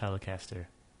Fender Telecaster.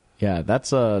 Yeah,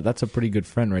 that's a pretty good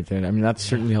friend right there. I mean, that's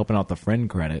certainly helping out the friend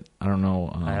credit. I don't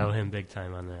know. I owe him big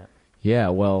time on that. Yeah,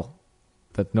 well,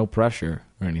 that's no pressure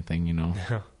or anything, you know.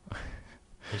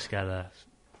 Just gotta,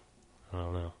 I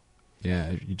don't know.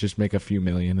 Yeah, you just make a few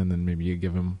million, and then maybe you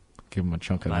give him a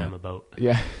chunk of that. Buy him a boat.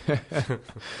 Yeah,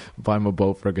 buy him a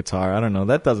boat for a guitar. I don't know.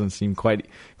 That doesn't seem quite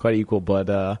equal,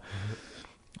 but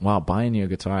wow, buying you a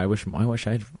guitar. I wish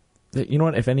I'd. You know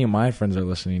what? If any of my friends are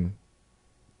listening,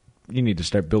 you need to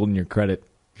start building your credit,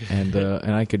 and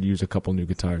I could use a couple new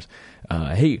guitars.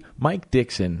 Hey, Mike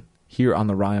Dixon here on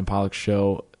the Ryan Pollock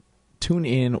Show. Tune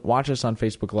in, watch us on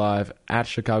Facebook Live at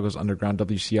Chicago's Underground.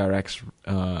 WCRX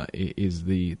is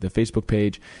the Facebook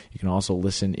page. You can also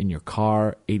listen in your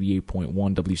car, 88.1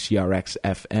 WCRX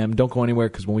FM. Don't go anywhere,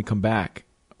 because when we come back,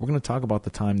 we're going to talk about the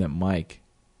time that Mike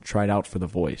tried out for The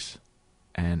Voice.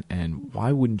 And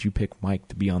why wouldn't you pick Mike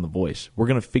to be on The Voice? We're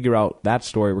going to figure out that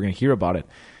story. We're going to hear about it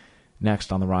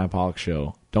next on the Ryan Pollock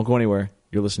Show. Don't go anywhere.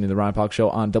 You're listening to the Ryan Pollock Show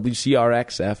on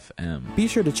WCRX FM. Be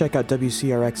sure to check out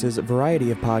WCRX's variety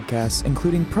of podcasts,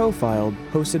 including Profiled,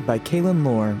 hosted by Kaylin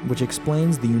Lohr, which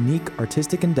explains the unique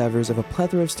artistic endeavors of a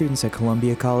plethora of students at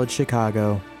Columbia College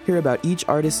Chicago. Hear about each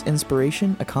artist's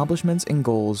inspiration, accomplishments, and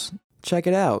goals. Check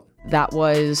it out. That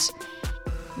was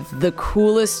the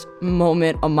coolest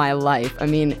moment of my life. I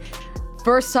mean,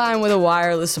 first time with a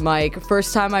wireless mic,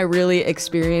 first time I really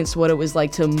experienced what it was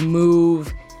like to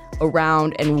move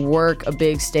around and work a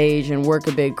big stage and work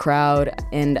a big crowd,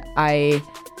 and I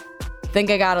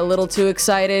think I got a little too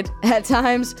excited at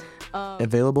times.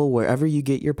 Available wherever you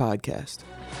get your podcast.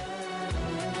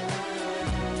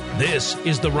 This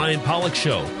is the Ryan Pollock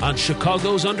Show on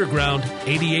Chicago's Underground,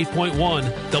 88.1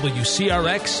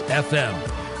 WCRX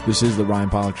FM. This is the Ryan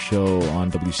Pollock Show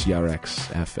on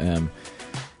WCRX FM.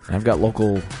 And I've got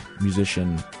local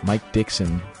musician Mike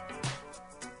Dixon.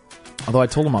 Although I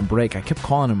told him on break, I kept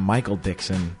calling him Michael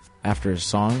Dixon after his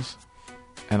songs.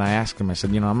 And I asked him, I said,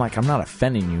 I'm not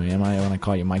offending you, am I, when I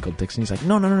call you Michael Dixon? He's like,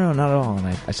 no, not at all. And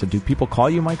I said, do people call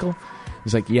you Michael?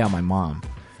 He's like, yeah, my mom.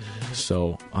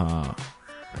 So,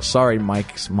 sorry,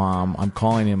 Mike's mom. I'm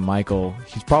calling him Michael.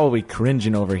 He's probably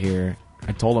cringing over here.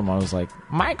 I told him, I was like,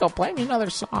 Michael, play me another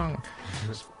song.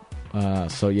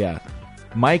 So, yeah,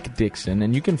 Mike Dixon.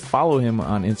 And you can follow him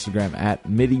on Instagram at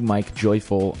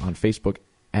MIDIJoyful, on Facebook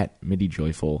at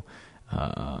MIDIJoyful,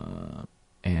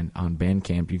 and on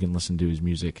Bandcamp you can listen to his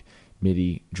music,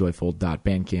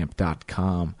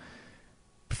 MIDIJoyful.bandcamp.com.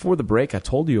 Before the break, I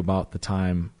told you about the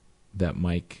time that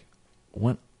Mike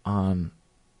went on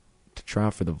to try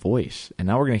out for The Voice, and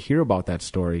now we're going to hear about that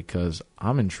story because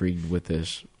I'm intrigued with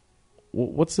this.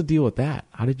 What's the deal with that?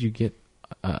 How did you get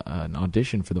an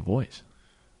audition for The Voice?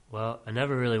 Well, I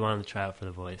never really wanted to try out for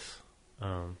The Voice.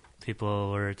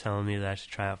 People were telling me that I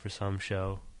should try out for some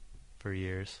show for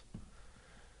years.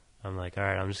 I'm like, all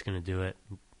right, I'm just going to do it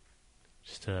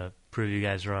just to prove you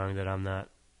guys wrong that I'm not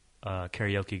a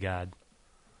karaoke god.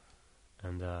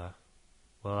 And,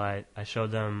 well, I showed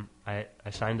them, I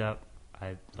signed up,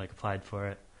 I, applied for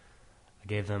it. I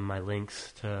gave them my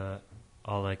links to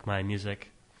all, my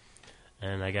music.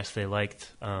 And I guess they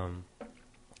liked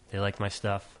my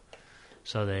stuff.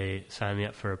 So they signed me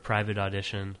up for a private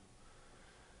audition.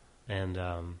 And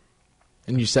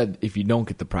you said if you don't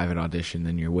get the private audition,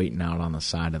 then you're waiting out on the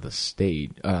side of the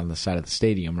stage, on the side of the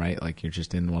stadium, right? Like you're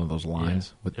just in one of those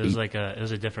lines. Yeah. It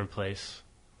was a different place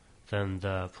than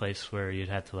the place where you'd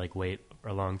have to wait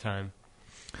a long time.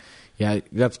 Yeah,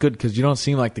 that's good because you don't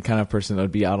seem like the kind of person that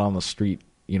would be out on the street,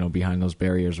 behind those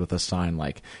barriers with a sign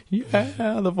like,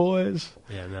 "Yeah, The Voice."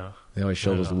 Yeah, no. They always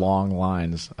show those long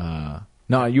lines. No,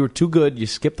 you were too good. You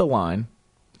skipped the line,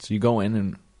 so you go in,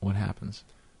 and what happens?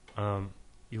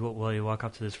 You walk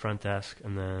up to this front desk,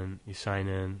 and then you sign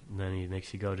in, and then he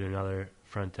makes you go to another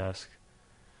front desk,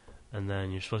 and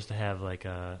then you're supposed to have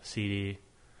a CD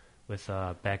with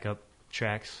backup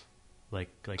tracks, like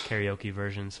karaoke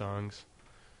version songs,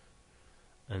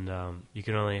 and you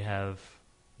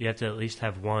have to at least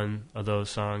have one of those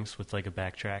songs with a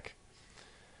backtrack.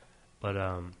 But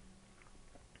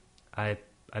I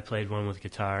played one with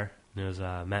guitar, and it was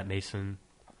Matt Mason,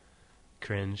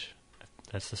 Cringe.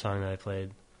 That's the song that I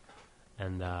played.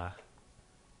 And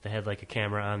they had a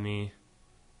camera on me.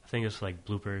 I think it was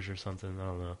bloopers or something. I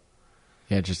don't know.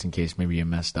 Yeah, just in case maybe you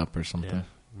messed up or something. Yeah,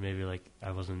 maybe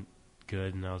I wasn't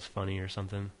good and I was funny or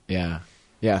something. Yeah.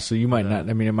 Yeah, so you might not.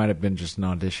 I mean, it might have been just an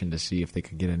audition to see if they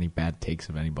could get any bad takes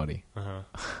of anybody. Uh-huh.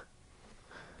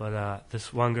 But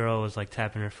this one girl was like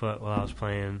tapping her foot while I was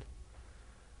playing,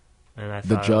 and I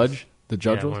The thought judge? The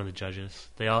judge yeah, was? one of the judges.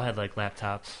 They all had like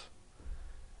laptops,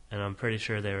 and I'm pretty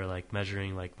sure they were like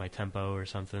measuring like my tempo or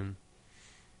something.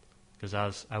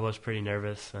 Because I was pretty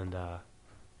nervous, and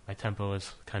my tempo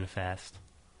was kind of fast.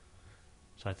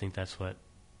 So I think that's what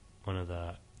one of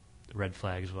the red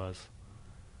flags was.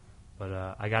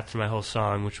 But I got through my whole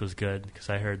song, which was good, because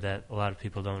I heard that a lot of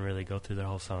people don't really go through their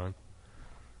whole song.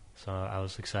 So I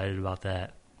was excited about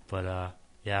that. But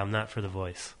yeah, I'm not for The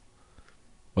Voice.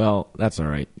 Well, that's all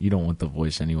right. You don't want The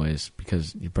Voice anyways,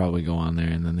 because you probably go on there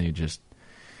and then they just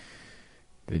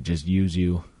use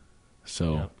you.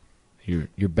 So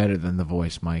you're better than The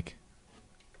Voice, Mike.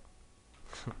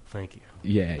 Thank you.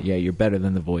 Yeah, you're better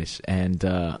than The Voice. And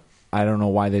I don't know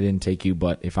why they didn't take you,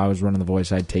 but if I was running The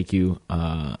Voice, I'd take you.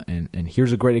 And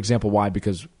here's a great example why,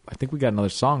 because I think we got another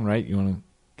song, right? You want to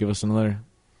give us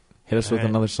hit us with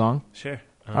another song? Sure.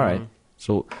 All right.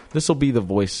 So this will be The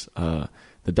Voice, the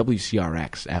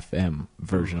WCRX FM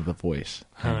version of The Voice.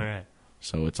 All right.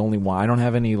 So it's only one. I don't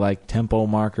have any like tempo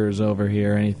markers over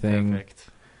here or anything. Perfect.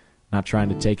 Not trying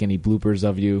to take any bloopers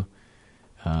of you.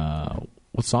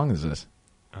 What song is this?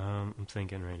 I'm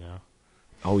thinking right now.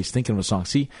 Oh, he's thinking of a song.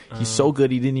 See, he's so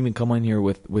good. He didn't even come in here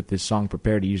with this song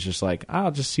prepared. He's just like,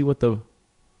 I'll just see what the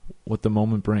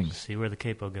moment brings. See where the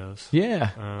capo goes. Yeah,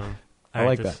 I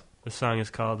like that. The song is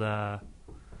called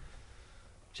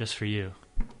 "Just for You."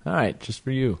 All right, just for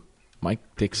you, Mike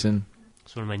Dixon.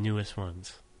 It's one of my newest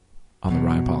ones. On the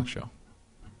Ryan Pollock Show.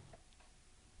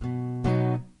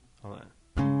 Hold on.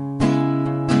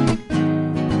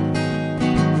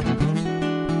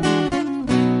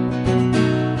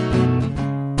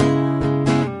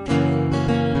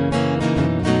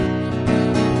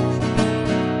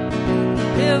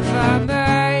 If I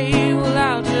may, well,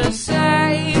 I'll just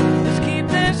say, let's keep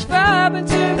this vibe and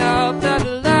turn off the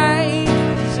light.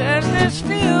 'Cause there's this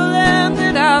feeling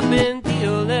that I've been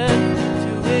feeling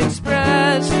to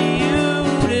express to you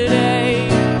today.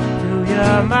 Do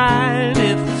you mind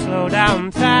if we slow down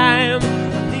time? I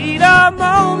need a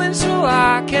moment so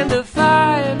I can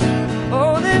define,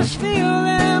 oh, this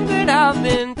feeling that I've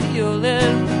been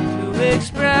feeling to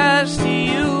express to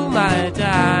you, my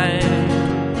dime.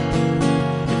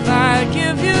 If I'd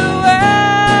give you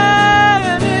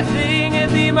anything,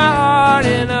 it'd be my heart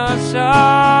in a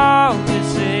song to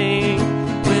sing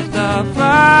with a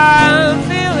fine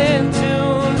feeling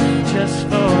tune just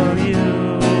for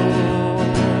you.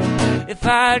 If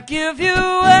I'd give you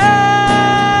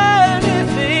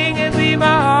anything, it'd be my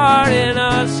heart in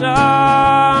a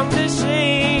song to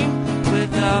sing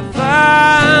with a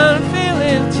fine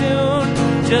feeling tune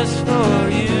just for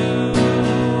you.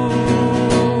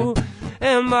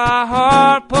 And my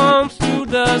heart pumps to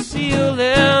the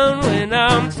ceiling when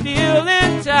I'm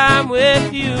stealing time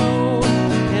with you.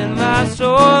 And my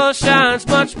soul shines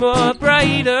much more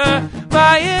brighter,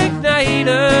 my igniter.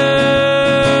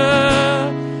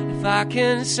 If I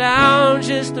can sound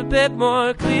just a bit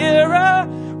more clearer,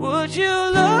 would you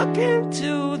look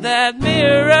into that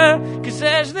mirror? 'Cause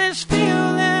there's this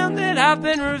feeling that I've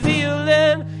been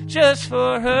revealing just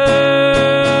for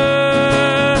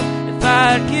her. If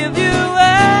I'd give you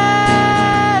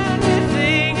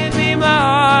anything, it'd be my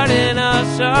heart in a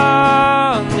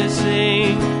song to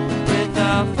sing with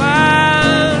a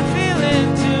fine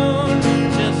feeling tune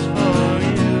just for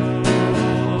you.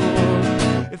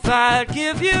 If I'd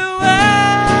give you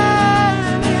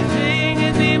anything,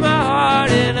 it'd be my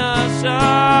heart in a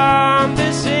song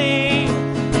to sing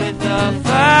with a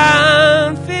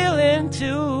fine feeling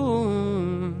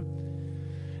tune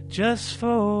just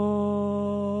for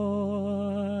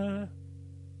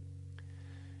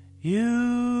you.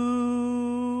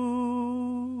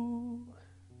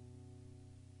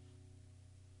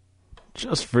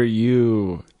 Just for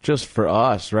you. Just for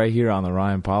us, right here on the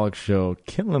Ryan Pollock Show.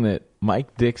 Killing it,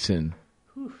 Mike Dixon.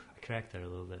 Whew, I cracked there a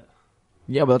little bit.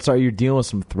 Yeah, but that's why you're dealing with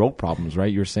some throat problems,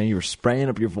 right? You were saying you were spraying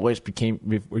up your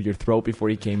your throat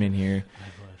before you came in here.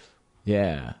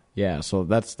 Yeah. So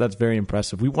that's very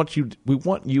impressive. We want you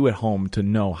at home to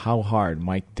know how hard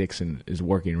Mike Dixon is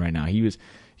working right now. He was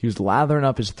lathering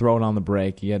up his throat on the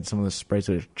break. He had some of the sprays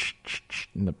in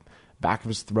the back of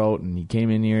his throat, and he came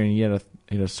in here and he had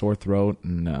a sore throat,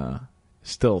 and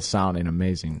still sounding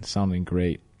amazing, sounding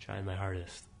great. Trying my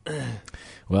hardest.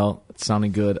 Well, it's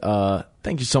sounding good.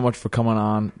 Thank you so much for coming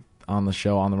on the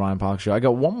show, on the Ryan Pollock Show. I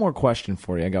got one more question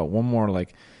for you. I got one more.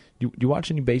 Like, you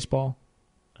watch any baseball?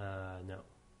 No.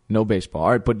 No baseball.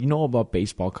 All right, but you know about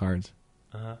baseball cards?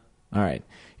 Uh-huh. All right.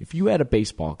 If you had a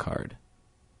baseball card,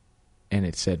 and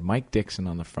it said Mike Dixon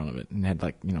on the front of it, and had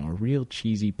like, you know, a real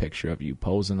cheesy picture of you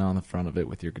posing on the front of it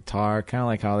with your guitar, kind of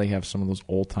like how they have some of those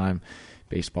old-time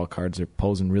baseball cards. They're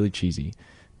posing really cheesy.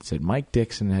 It said Mike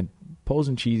Dixon, had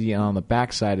posing cheesy, and on the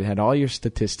backside it had all your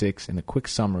statistics and a quick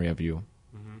summary of you.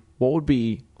 Mm-hmm. What would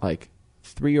be like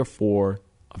 3 or 4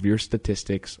 of your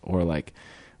statistics, or like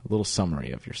a little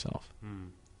summary of yourself?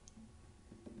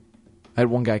 I had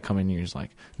one guy come in here, he's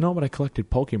like, no, but I collected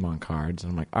Pokemon cards.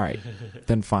 And I'm like, all right,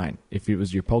 then fine. If it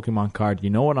was your Pokemon card, you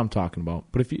know what I'm talking about.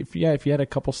 But if you had a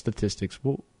couple statistics,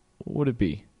 what would it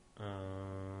be? I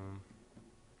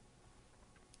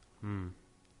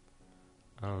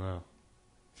don't know.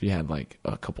 If you had like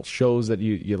a couple shows that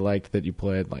you liked that you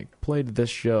played, like played this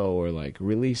show or like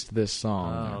released this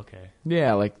song. Oh, okay.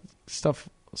 Yeah, like stuff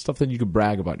that you could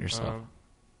brag about yourself.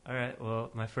 All right,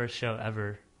 well, my first show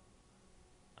ever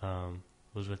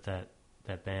was with that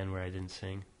band where I didn't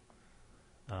sing.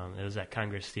 It was at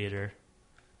Congress Theater.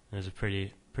 It was a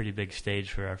pretty big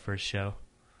stage for our first show.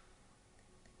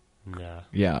 And,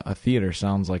 yeah, a theater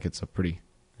sounds like it's a pretty...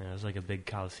 Yeah, it was like a big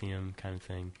Coliseum kind of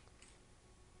thing.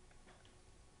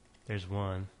 There's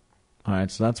one. All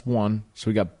right, so that's one. So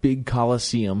we got big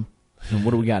Coliseum. And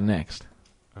what do we got next?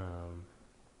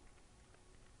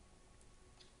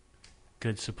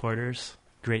 Good supporters.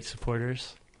 Great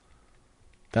supporters.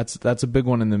 That's a big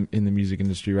one in the music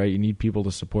industry, right? You need people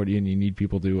to support you, and you need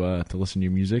people to listen to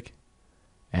your music.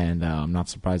 And I'm not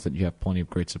surprised that you have plenty of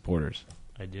great supporters.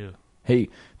 I do. Hey,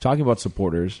 talking about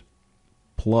supporters,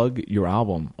 plug your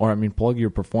album, or plug your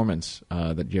performance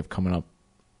that you have coming up.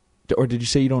 Or did you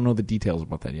say you don't know the details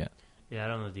about that yet? Yeah, I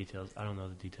don't know the details. I don't know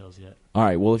the details yet. All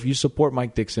right. Well, if you support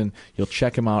Mike Dixon, you'll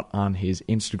check him out on his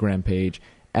Instagram page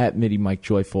at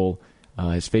MIDIJoyful,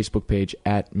 his Facebook page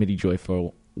at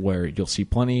MIDIJoyful, where you'll see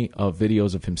plenty of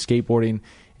videos of him skateboarding,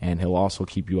 and he'll also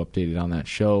keep you updated on that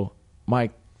show.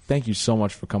 Mike, thank you so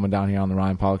much for coming down here on the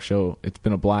Ryan Pollock Show. It's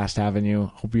been a blast having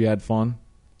you. Hope you had fun.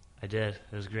 I did.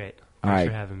 It was great. All Thanks right.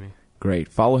 for having me. Great.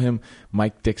 Follow him,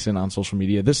 Mike Dixon, on social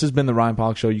media. This has been the Ryan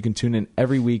Pollock Show. You can tune in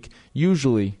every week,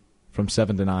 usually from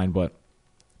 7 to 9, but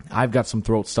I've got some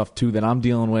throat stuff, too, that I'm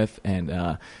dealing with, and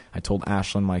I told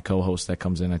Ashlyn, my co-host that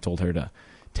comes in, I told her to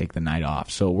take the night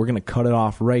off. So we're going to cut it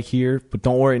off right here, but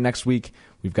don't worry, next week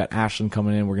we've got Ashlyn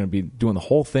coming in. We're going to be doing the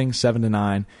whole thing 7 to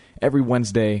 9 every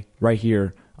Wednesday right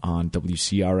here on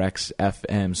WCRX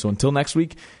FM. So until next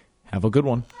week, have a good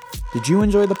one. Did you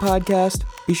enjoy the podcast?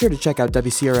 Be sure to check out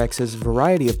WCRX's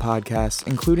variety of podcasts,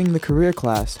 including the Career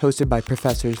Class, hosted by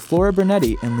Professors Flora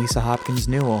Bernetti and Lisa Hopkins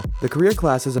Newell. The Career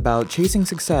Class is about chasing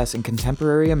success in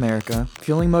contemporary America,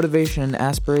 fueling motivation and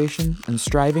aspiration, and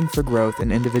striving for growth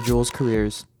in individuals'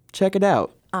 careers. Check it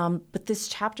out. But this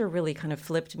chapter really kind of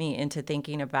flipped me into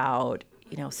thinking about,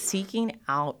 seeking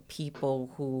out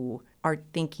people who are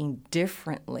thinking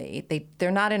differently.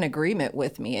 They're not in agreement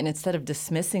with me. And instead of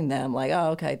dismissing them like, oh,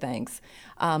 okay, thanks,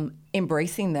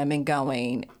 embracing them and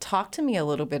going, talk to me a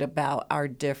little bit about our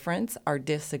difference, our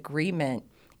disagreement,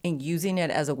 and using it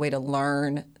as a way to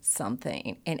learn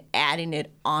something and adding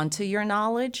it onto your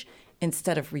knowledge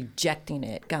instead of rejecting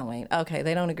it, going, okay,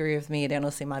 they don't agree with me, they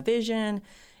don't see my vision,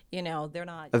 they're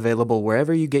not. Available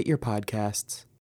wherever you get your podcasts.